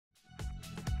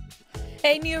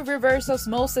A new reverse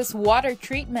osmosis water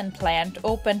treatment plant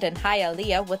opened in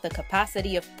Hialeah with a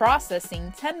capacity of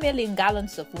processing 10 million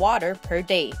gallons of water per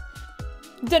day.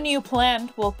 The new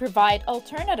plant will provide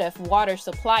alternative water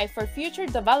supply for future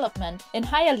development in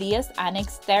Hialeah's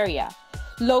annexed area,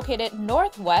 located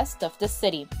northwest of the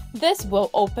city. This will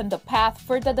open the path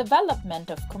for the development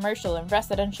of commercial and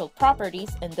residential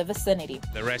properties in the vicinity.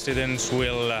 The residents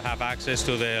will have access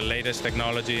to the latest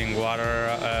technology in water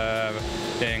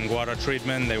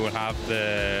treatment. They will have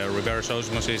the reverse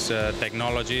osmosis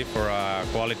technology for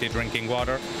quality drinking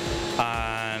water,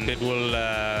 and it will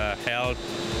help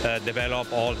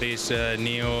develop all this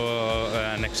new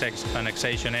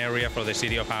annexation area for the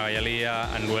city of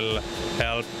Hialeah, and will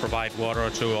help provide water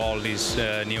to all this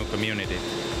new community.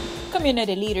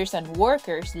 Community leaders and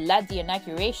workers led the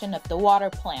inauguration of the water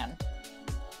plant.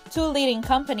 Two leading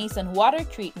companies in water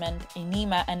treatment,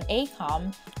 Enema and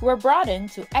ACOM, were brought in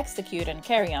to execute and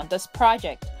carry on this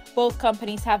project. Both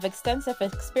companies have extensive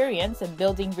experience in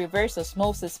building reverse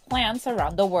osmosis plants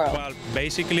around the world. Well,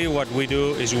 basically what we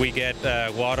do is we get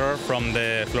water from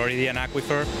the Floridian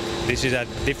aquifer. This is a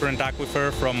different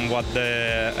aquifer from what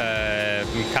the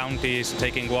county is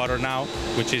taking water now,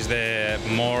 which is the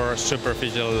more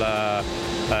superficial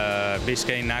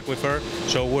Biscayne aquifer.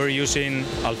 So we're using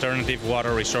alternative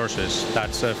water resources.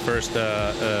 That's the first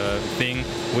thing.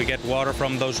 We get water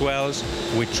from those wells,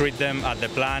 we treat them at the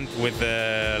plant with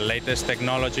the latest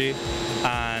technology,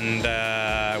 and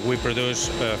we produce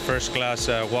first-class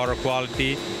water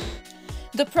quality.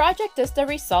 The project is the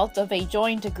result of a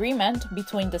joint agreement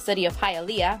between the City of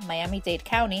Hialeah, Miami-Dade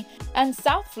County, and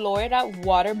South Florida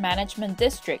Water Management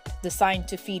District, designed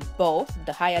to feed both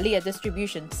the Hialeah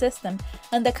distribution system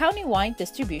and the countywide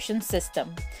distribution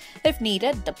system. If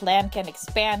needed, the plant can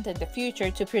expand in the future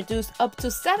to produce up to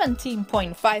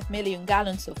 17.5 million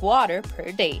gallons of water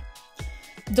per day.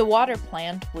 The water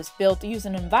plant was built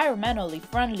using environmentally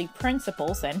friendly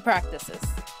principles and practices.